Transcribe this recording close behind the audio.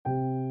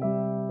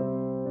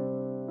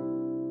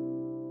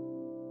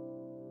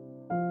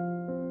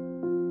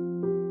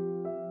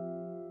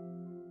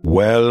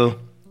Well,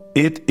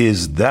 it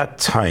is that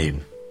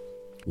time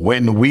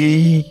when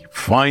we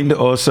find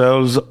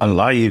ourselves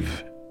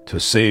alive to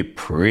say,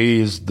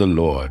 praise the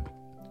Lord.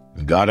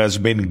 God has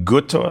been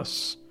good to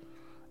us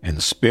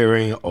and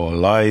sparing our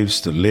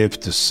lives to live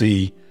to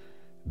see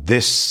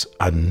this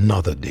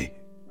another day.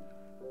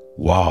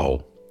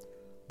 Wow.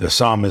 The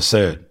psalmist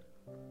said,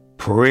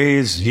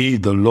 praise ye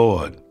the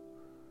Lord.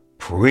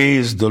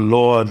 Praise the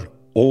Lord,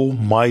 O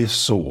my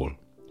soul.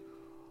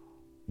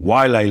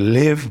 While I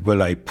live,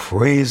 will I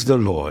praise the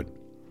Lord.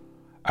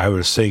 I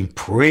will sing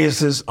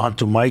praises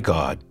unto my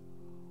God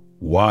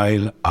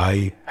while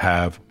I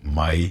have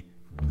my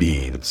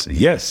beings.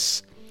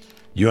 Yes,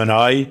 you and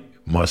I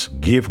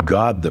must give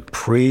God the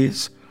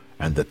praise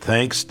and the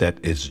thanks that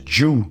is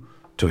due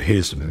to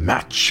his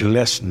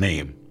matchless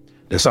name.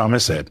 The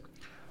psalmist said,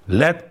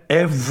 let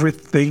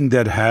everything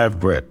that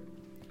have breath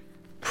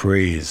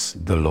praise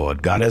the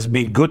Lord. God has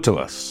been good to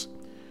us,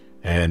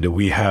 and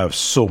we have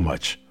so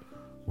much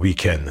we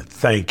can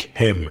thank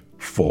him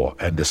for.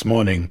 And this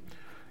morning,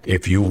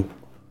 if you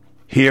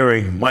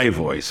hearing my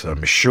voice,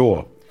 I'm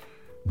sure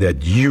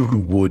that you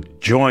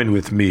would join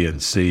with me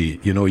and say,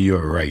 you know,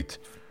 you're right.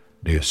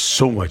 There's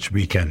so much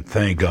we can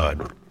thank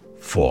God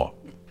for.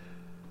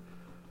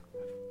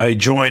 I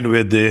joined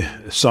with the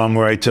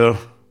songwriter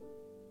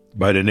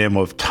by the name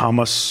of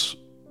Thomas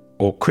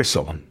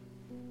O'Crisson.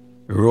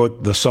 He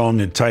wrote the song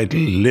entitled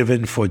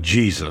Living for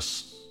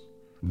Jesus,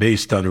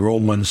 based on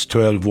Romans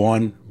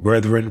 12:1.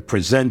 Brethren,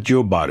 present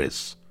your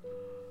bodies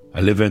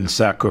a living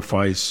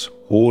sacrifice,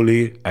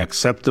 holy,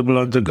 acceptable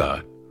unto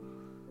God,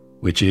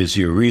 which is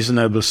your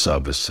reasonable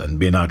service, and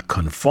be not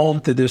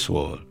conformed to this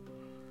world,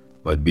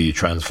 but be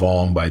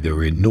transformed by the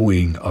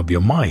renewing of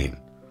your mind,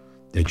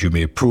 that you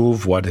may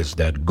prove what is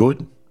that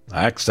good,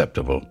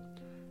 acceptable,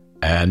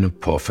 and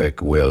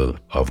perfect will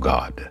of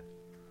God.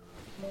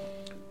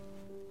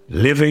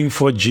 Living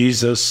for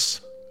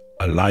Jesus,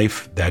 a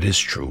life that is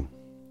true,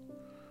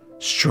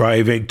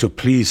 striving to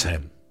please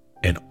him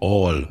in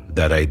all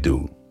that I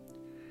do,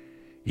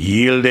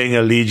 yielding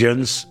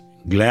allegiance,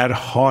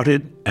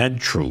 glad-hearted and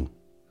true.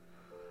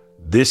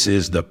 This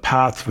is the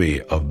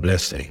pathway of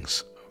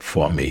blessings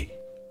for me.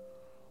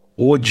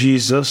 O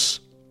Jesus,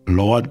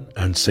 Lord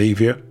and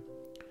Savior,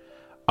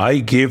 I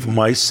give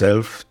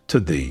myself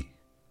to thee,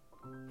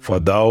 for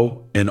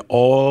thou in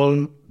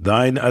all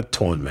thine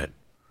atonement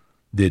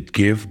did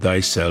give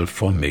thyself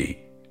for me.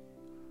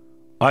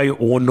 I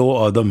own no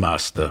other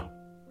master.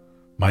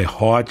 My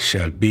heart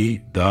shall be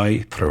thy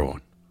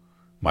throne.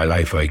 My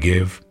life I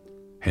give,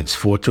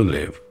 henceforth to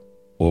live,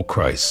 O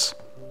Christ,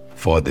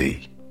 for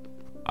thee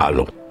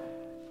alone.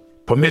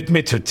 Permit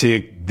me to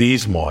take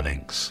these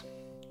mornings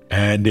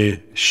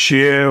and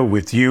share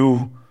with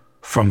you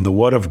from the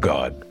Word of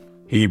God,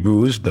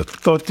 Hebrews, the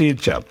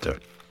 13th chapter,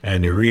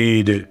 and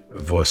read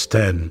verse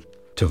 10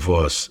 to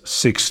verse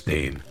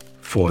 16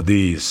 for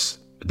these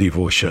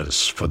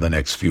devotions for the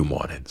next few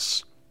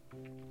mornings.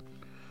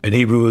 In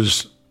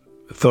Hebrews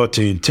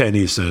 13:10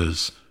 he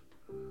says,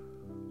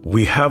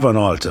 we have an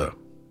altar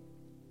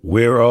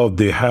whereof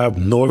they have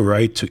no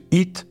right to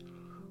eat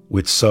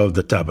which serve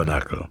the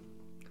tabernacle.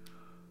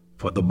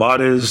 For the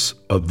bodies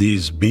of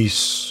these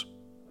beasts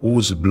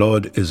whose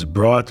blood is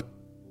brought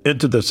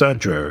into the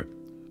sanctuary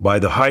by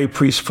the high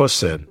priest for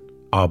sin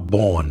are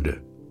burned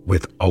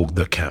without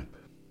the camp.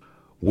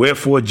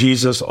 Wherefore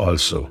Jesus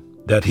also,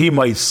 that he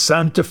might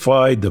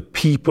sanctify the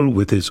people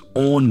with his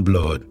own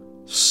blood,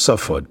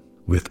 suffered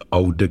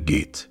without the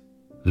gate.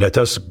 Let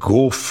us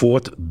go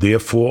forth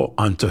therefore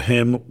unto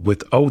him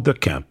without the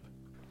camp,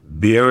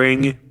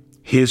 bearing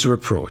his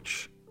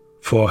reproach.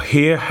 For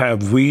here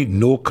have we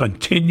no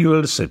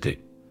continual city,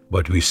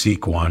 but we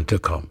seek one to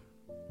come.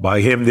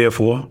 By him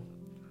therefore,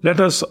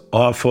 let us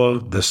offer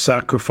the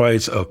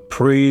sacrifice of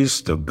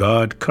praise to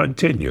God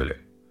continually.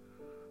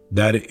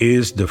 That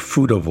is the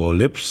fruit of our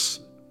lips,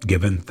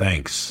 giving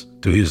thanks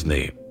to his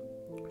name.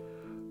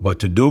 But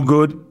to do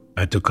good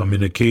and to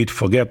communicate,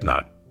 forget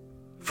not.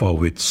 For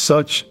with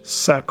such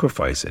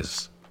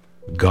sacrifices,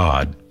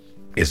 God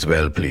is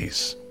well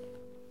pleased.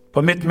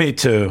 Permit me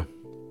to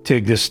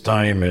take this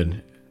time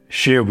and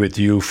share with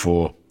you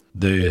for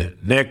the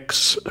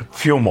next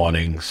few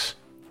mornings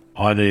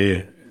on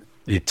a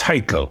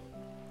title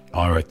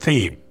or a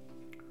theme.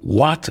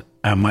 What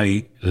am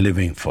I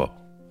living for?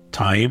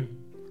 Time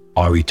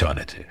or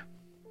eternity?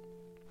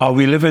 Are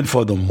we living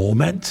for the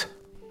moment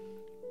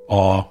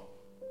or are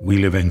we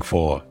living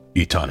for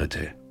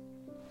eternity?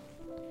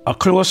 A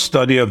close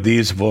study of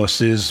these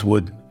verses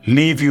would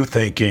leave you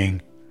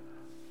thinking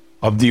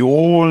of the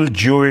old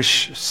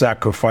Jewish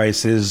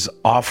sacrifices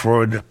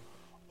offered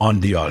on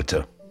the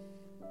altar.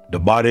 The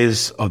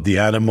bodies of the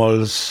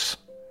animals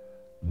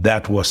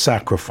that were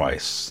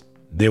sacrificed,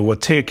 they were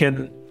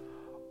taken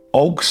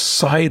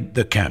outside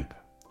the camp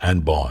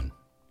and burned.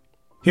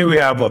 Here we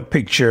have a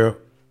picture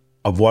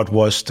of what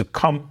was to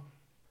come,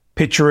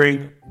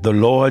 picturing the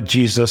Lord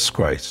Jesus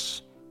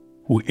Christ,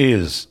 who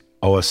is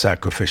our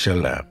sacrificial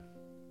lamb,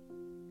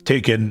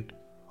 taken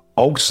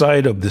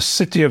outside of the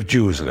city of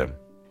Jerusalem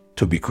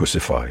to be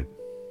crucified.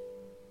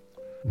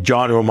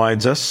 John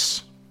reminds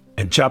us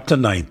In chapter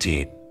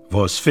 19,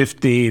 verse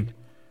 15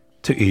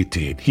 to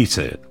 18, he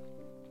said,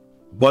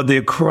 "But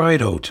they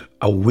cried out,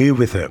 Away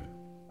with him!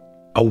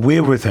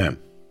 Away with him!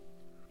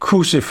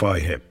 Crucify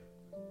him!"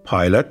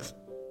 Pilate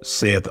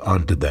saith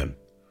unto them,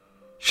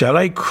 "Shall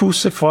I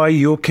crucify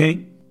your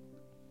king?"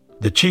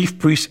 The chief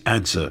priests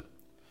answered,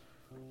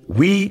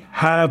 "We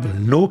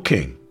have no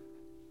king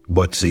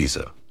but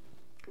Caesar."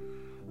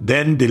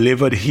 Then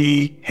delivered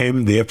he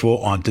him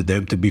therefore unto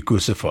them to be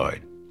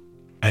crucified.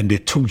 And they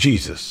took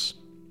Jesus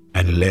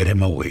and led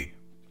him away.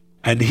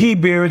 And he,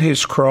 bearing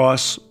his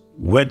cross,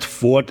 went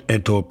forth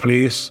into a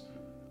place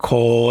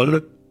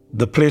called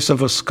the place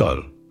of a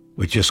skull,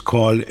 which is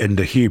called in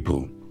the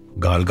Hebrew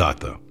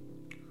Golgotha.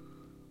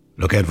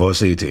 Look at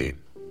verse 18.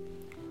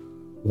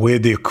 Where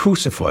they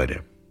crucified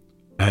him,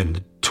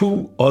 and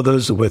two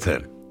others with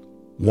him,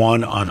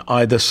 one on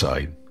either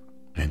side,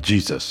 and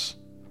Jesus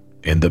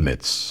in the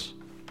midst.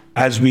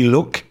 As we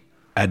look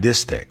at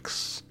this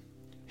text,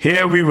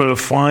 here we will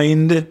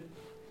find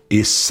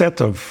a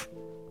set of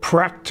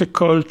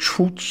practical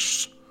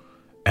truths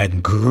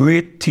and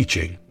great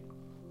teaching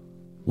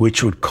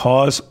which would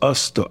cause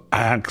us to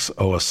ask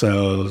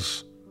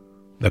ourselves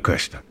the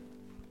question,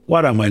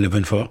 what am I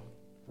living for?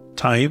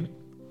 Time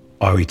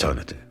or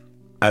eternity?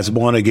 As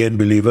born-again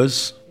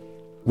believers,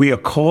 we are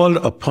called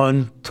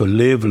upon to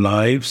live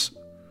lives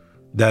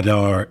that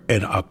are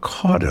in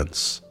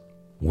accordance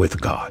with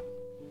God.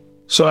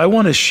 So I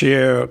want to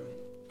share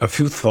a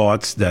few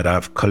thoughts that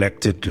I've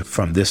collected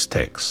from this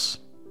text.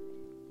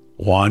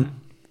 One,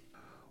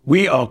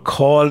 we are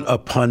called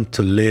upon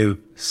to live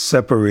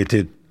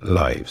separated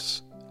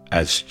lives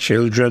as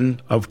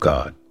children of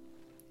God.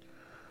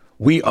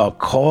 We are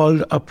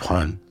called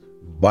upon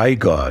by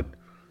God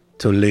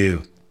to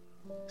live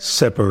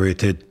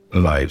separated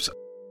lives.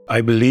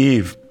 I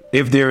believe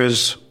if there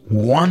is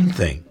one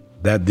thing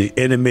that the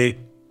enemy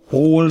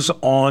holds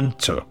on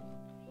to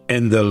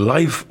in the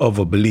life of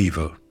a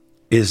believer,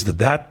 is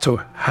that to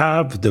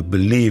have the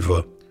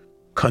believer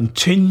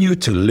continue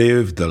to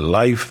live the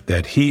life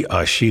that he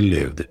or she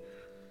lived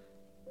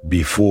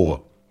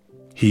before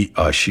he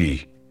or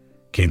she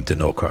came to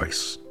know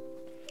Christ.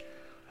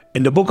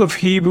 In the book of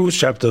Hebrews,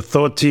 chapter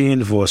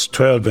 13, verse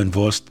 12 and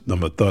verse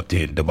number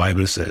 13, the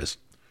Bible says,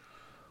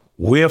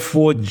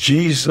 "Wherefore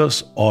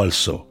Jesus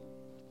also,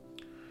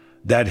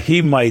 that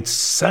he might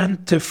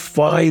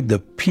sanctify the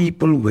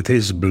people with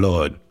his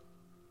blood,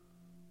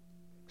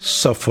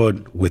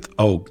 suffered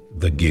without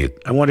the gate."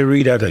 I want to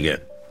read that again.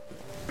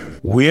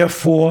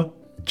 "Wherefore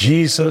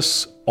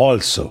Jesus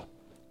also,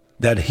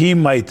 that he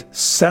might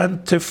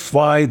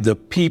sanctify the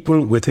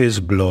people with his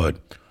blood."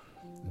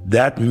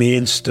 That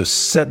means to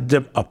set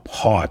them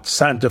apart.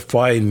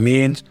 Sanctify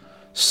means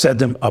set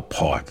them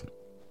apart.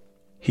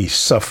 He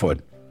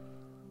suffered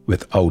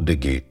without the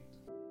gate.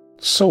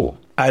 So,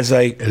 as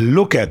I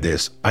look at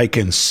this, I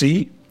can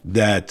see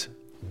that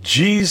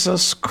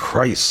Jesus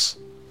Christ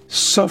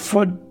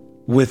suffered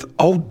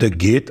without the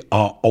gate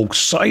or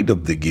outside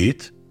of the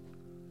gate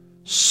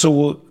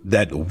so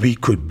that we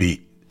could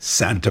be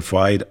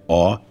sanctified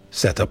or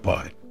set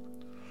apart.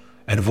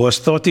 And verse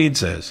 13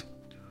 says,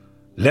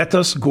 "Let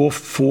us go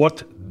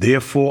forth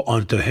therefore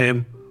unto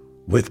him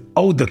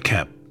without the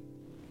camp,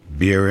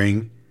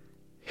 bearing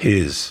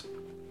his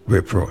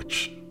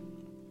reproach."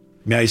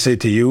 May I say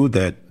to you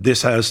that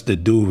this has to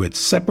do with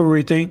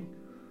separating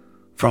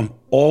from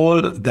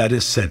all that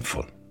is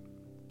sinful,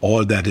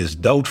 all that is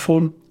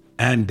doubtful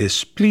and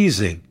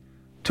displeasing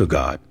to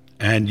God.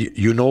 And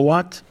you know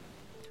what?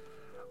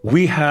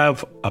 We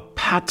have a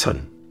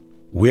pattern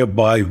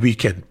whereby we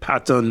can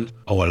pattern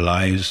our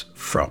lives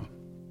from.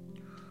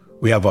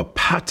 We have a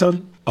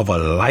pattern of a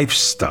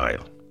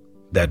lifestyle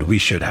that we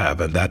should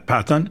have, and that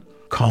pattern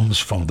comes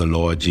from the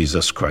Lord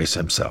Jesus Christ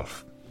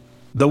himself.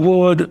 The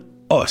word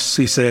us,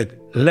 he said,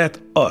 "Let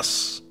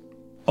us."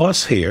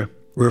 Us here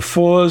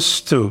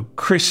refers to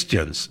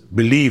Christians,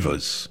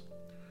 believers.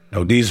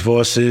 Now, these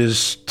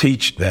verses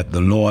teach that the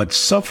Lord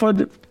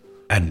suffered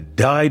and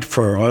died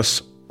for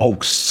us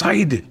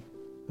outside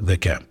the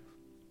camp.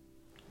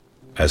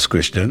 As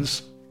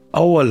Christians,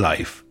 our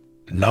life,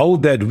 now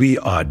that we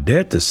are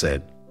dead to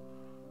sin,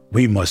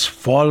 we must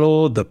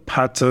follow the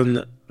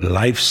pattern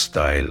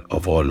lifestyle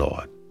of our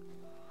Lord.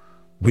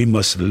 We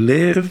must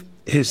live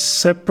his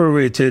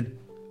separated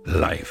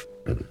life.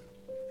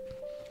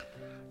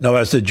 Now,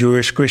 as the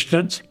Jewish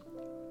Christians,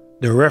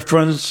 the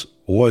reference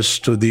was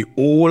to the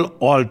old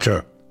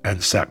altar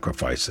and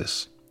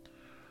sacrifices.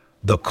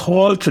 The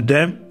call to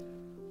them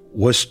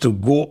was to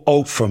go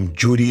out from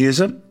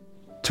Judaism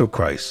to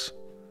Christ.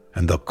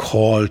 And the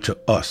call to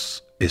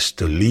us is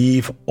to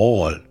leave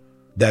all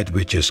that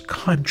which is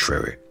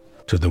contrary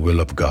to the will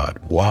of God.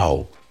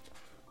 Wow.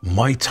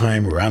 My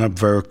time ran up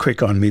very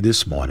quick on me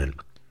this morning.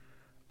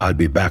 I'll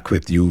be back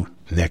with you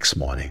next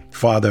morning.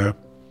 Father,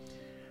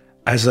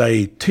 as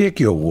I take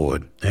your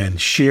word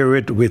and share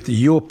it with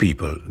your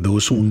people,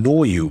 those who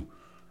know you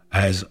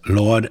as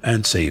Lord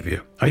and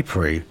Savior, I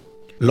pray,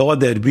 Lord,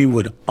 that we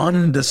would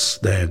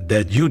understand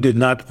that you did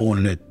not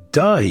only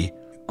die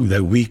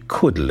that we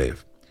could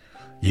live,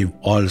 you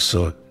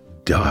also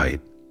died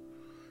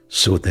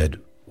so that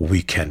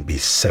we can be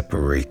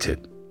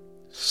separated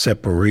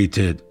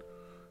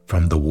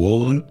from the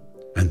world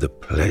and the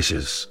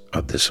pleasures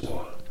of this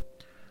world.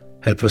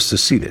 Help us to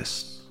see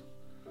this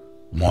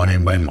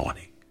morning by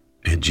morning.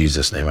 In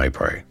Jesus' name I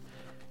pray.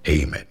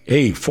 Amen.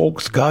 Hey,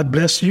 folks, God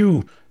bless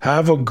you.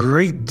 Have a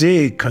great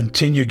day.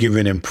 Continue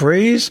giving him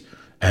praise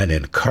and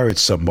encourage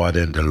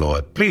somebody in the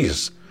Lord.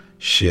 Please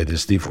share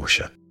this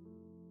devotion.